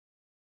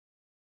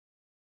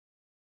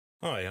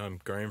Hi, I'm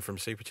Graham from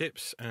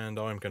Superchips, and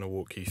I'm going to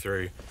walk you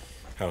through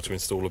how to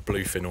install a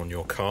Bluefin on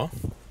your car.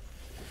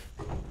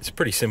 It's a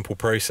pretty simple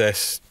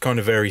process, kind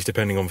of varies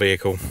depending on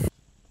vehicle,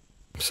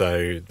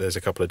 so there's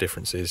a couple of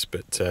differences,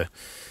 but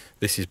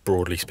this is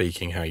broadly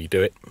speaking how you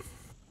do it.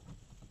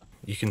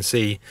 You can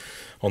see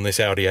on this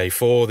Audi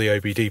A4 the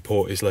OBD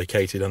port is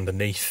located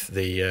underneath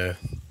the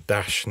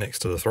dash next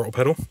to the throttle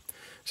pedal,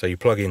 so you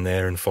plug in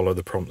there and follow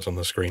the prompts on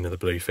the screen of the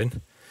Bluefin.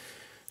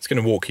 It's going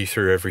to walk you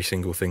through every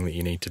single thing that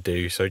you need to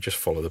do, so just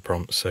follow the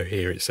prompts. So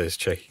here it says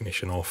check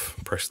ignition off,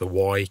 press the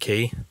Y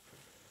key.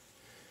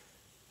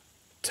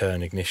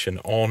 Turn ignition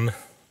on,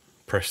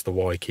 press the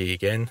Y key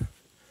again.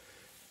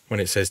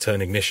 When it says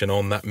turn ignition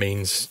on, that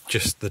means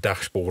just the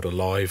dashboard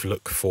alive.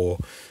 Look for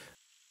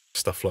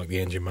stuff like the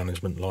engine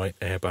management light,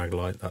 airbag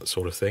light, that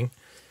sort of thing.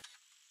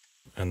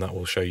 And that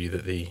will show you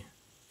that the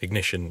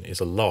ignition is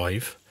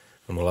alive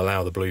and will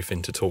allow the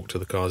Bluefin to talk to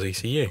the car's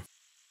ECU.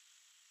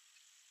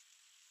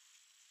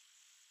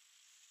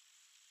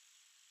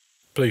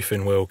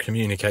 Bluefin will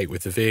communicate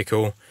with the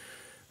vehicle.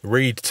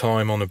 Read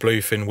time on a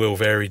Bluefin will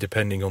vary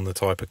depending on the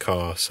type of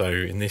car, so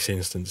in this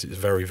instance it's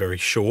very, very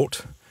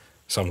short.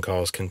 Some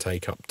cars can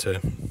take up to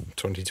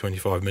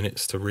 20-25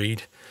 minutes to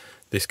read.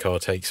 This car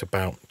takes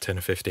about 10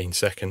 or 15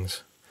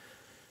 seconds.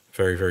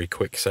 Very, very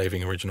quick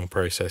saving original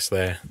process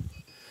there.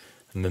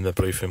 And then the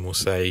Bluefin will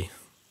say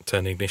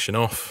turn ignition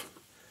off,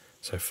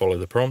 so follow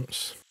the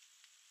prompts.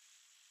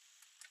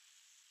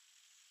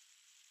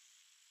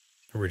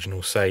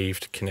 Original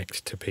saved,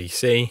 connect to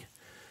PC.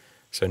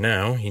 So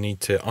now you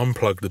need to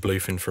unplug the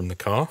Bluefin from the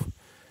car,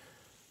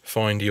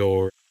 find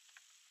your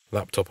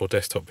laptop or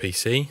desktop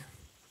PC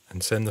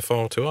and send the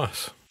file to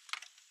us.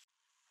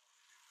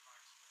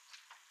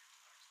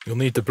 You'll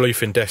need the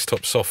Bluefin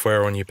desktop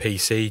software on your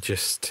PC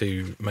just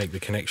to make the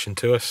connection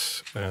to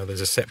us.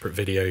 There's a separate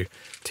video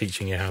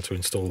teaching you how to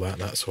install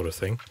that sort of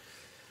thing.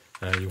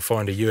 You'll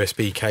find a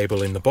USB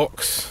cable in the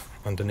box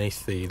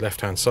underneath the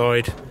left hand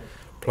side.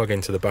 Plug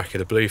into the back of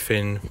the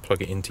Bluefin,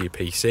 plug it into your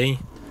PC.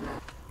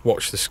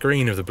 Watch the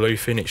screen of the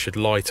Bluefin, it should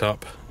light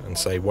up and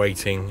say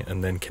waiting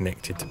and then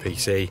connected to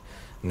PC.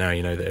 Now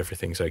you know that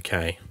everything's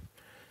okay.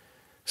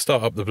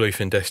 Start up the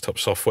Bluefin desktop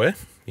software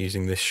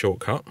using this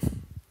shortcut.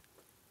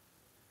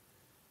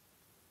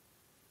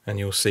 And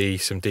you'll see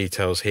some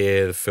details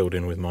here filled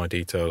in with my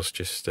details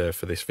just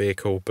for this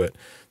vehicle, but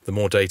the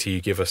more data you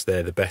give us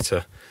there the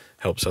better.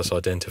 Helps us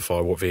identify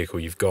what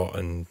vehicle you've got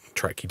and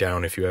track you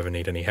down if you ever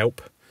need any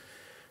help.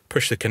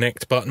 Push the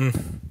connect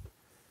button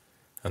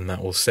and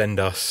that will send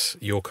us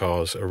your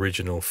car's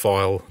original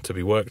file to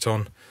be worked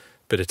on.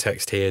 Bit of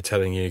text here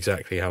telling you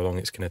exactly how long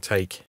it's going to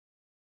take.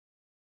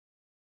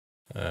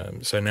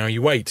 So now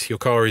you wait. Your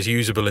car is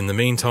usable in the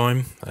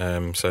meantime,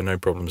 so no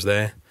problems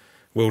there.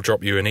 We'll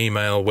drop you an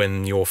email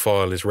when your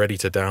file is ready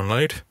to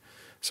download,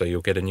 so you'll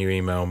get a new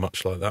email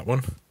much like that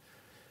one.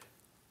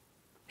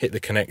 Hit the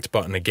connect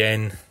button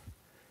again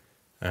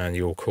and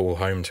you'll call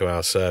home to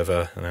our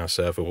server and our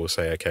server will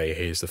say, okay,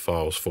 here's the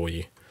files for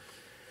you.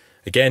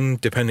 Again,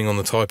 depending on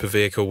the type of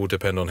vehicle will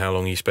depend on how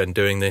long you spend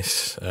doing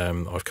this.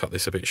 I've cut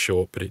this a bit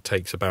short, but it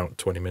takes about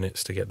 20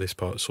 minutes to get this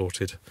part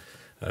sorted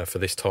for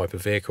this type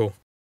of vehicle.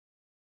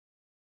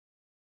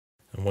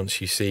 And once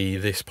you see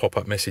this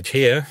pop-up message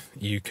here,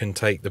 you can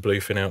take the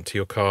Bluefin out to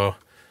your car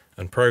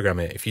and program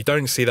it. If you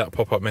don't see that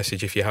pop-up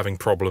message, if you're having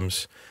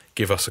problems,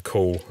 give us a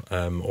call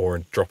or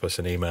drop us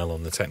an email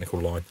on the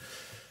technical line.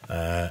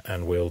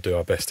 And we'll do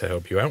our best to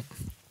help you out.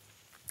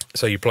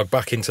 So you plug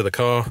back into the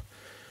car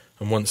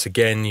and once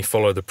again you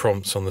follow the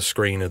prompts on the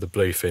screen of the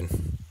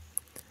Bluefin.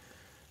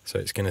 So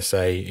it's going to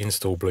say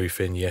install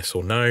Bluefin, yes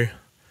or no.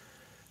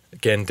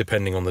 Again,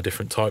 depending on the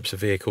different types of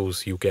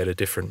vehicles, you'll get a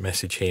different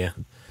message here.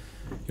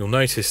 You'll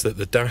notice that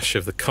the dash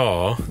of the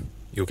car,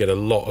 you'll get a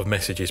lot of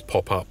messages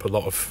pop up, a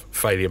lot of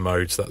failure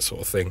modes, that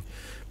sort of thing.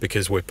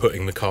 Because we're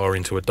putting the car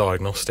into a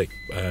diagnostic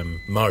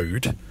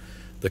mode,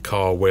 the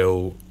car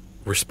will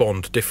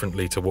respond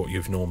differently to what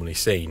you've normally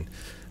seen.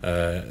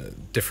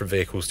 Different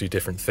vehicles do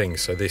different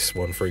things, so this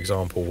one, for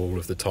example, all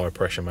of the tyre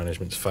pressure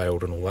management's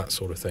failed and all that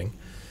sort of thing.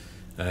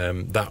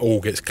 That all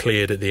gets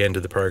cleared at the end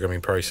of the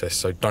programming process,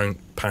 so don't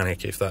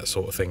panic if that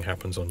sort of thing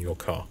happens on your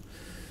car.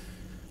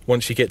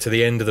 Once you get to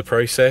the end of the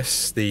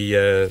process,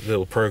 the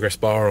little progress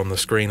bar on the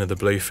screen of the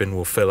Bluefin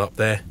will fill up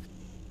there.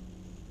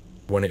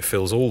 When it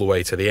fills all the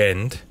way to the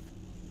end,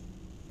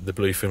 the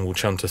Bluefin will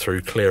chunter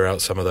through, clear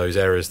out some of those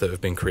errors that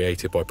have been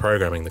created by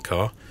programming the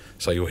car.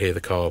 So you'll hear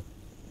the car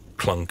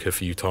clunk a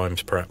few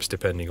times, perhaps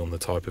depending on the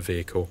type of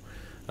vehicle.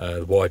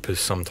 The wipers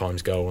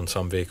sometimes go on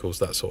some vehicles,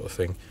 that sort of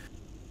thing.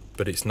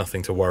 But it's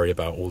nothing to worry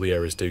about, all the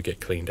errors do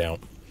get cleaned out.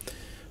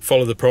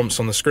 Follow the prompts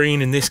on the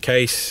screen. In this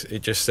case,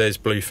 it just says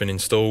Bluefin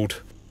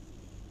installed.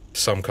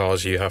 Some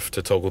cars you have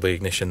to toggle the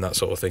ignition, that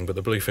sort of thing, but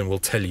the Bluefin will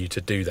tell you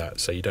to do that,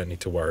 so you don't need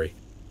to worry.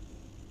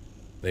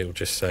 It'll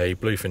just say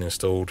Bluefin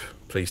installed,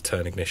 please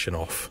turn ignition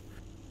off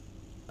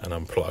and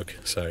unplug.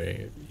 So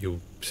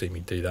you'll see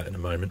me do that in a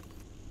moment.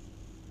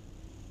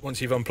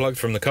 Once you've unplugged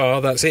from the car,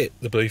 that's it.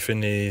 The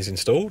Bluefin is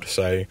installed.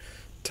 So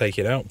take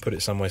it out, put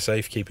it somewhere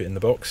safe, keep it in the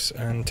box,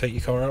 and take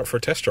your car out for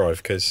a test drive,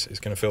 because it's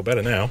going to feel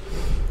better now.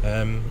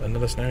 And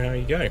let us know how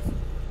you go.